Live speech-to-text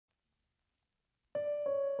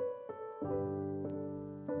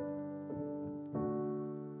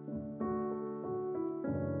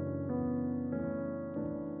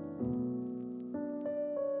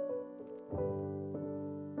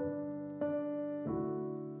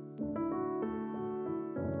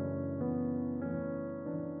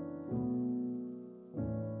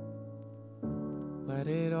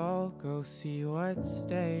I'll go see what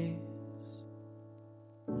stays.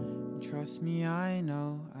 And trust me, I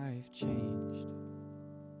know I've changed.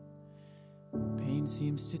 Pain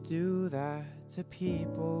seems to do that to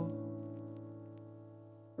people,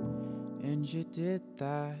 and you did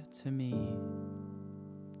that to me.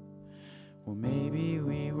 Well, maybe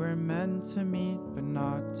we were meant to meet but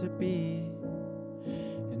not to be,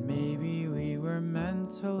 and maybe we were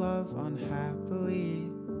meant to love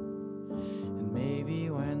unhappily. And maybe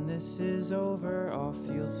when this is over I'll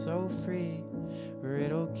feel so free, or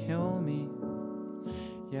it'll kill me.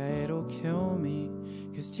 Yeah, it'll kill me,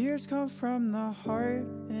 'cause tears come from the heart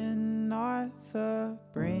and not the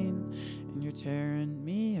brain. And you're tearing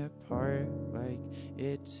me apart like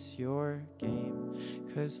it's your game,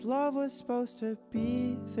 'cause love was supposed to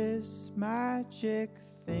be this magic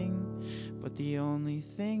thing, but the only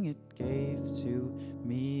thing it gave to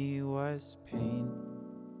me was pain.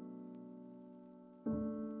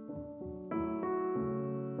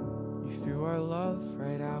 You threw our love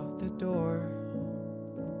right out the door,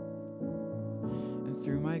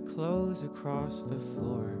 threw my clothes across the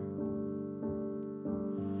floor.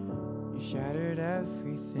 You shattered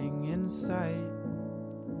everything in sight.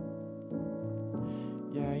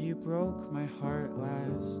 Yeah, you broke my heart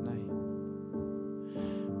last night.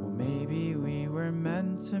 Well, maybe we were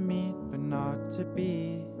meant to meet but not to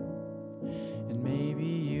be, and maybe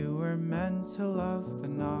you were meant to love but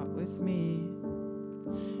not with me.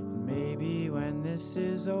 And maybe when this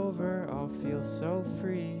is over I'll feel so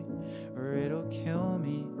free, or it'll kill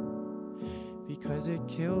me, because it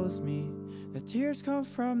kills me. The tears come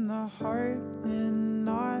from the heart and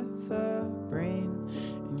not the brain,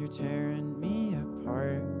 and you're tearing me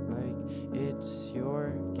apart like it's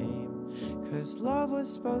your game, 'cause love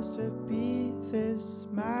was supposed to be this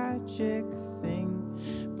magic thing,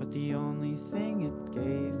 but the only thing it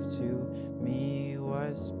gave to me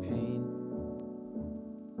was pain.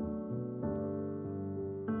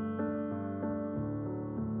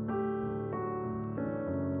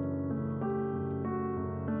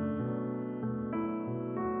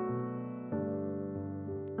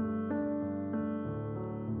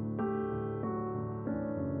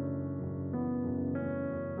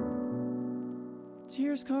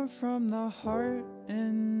 Tears come from the heart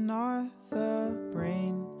and not the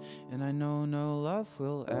brain, and I know no love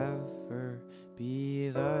will ever be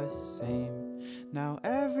the same. Now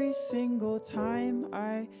every single time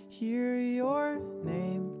I hear your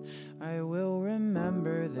name, I will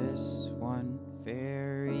remember this one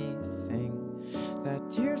very thing, that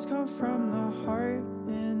tears come from the heart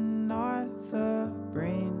and not the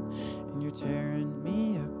brain, and you're tearing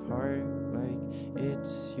me apart like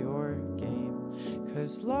it's your game,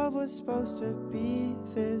 'cause love was supposed to be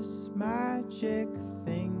this magic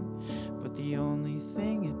thing, but the only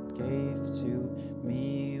thing it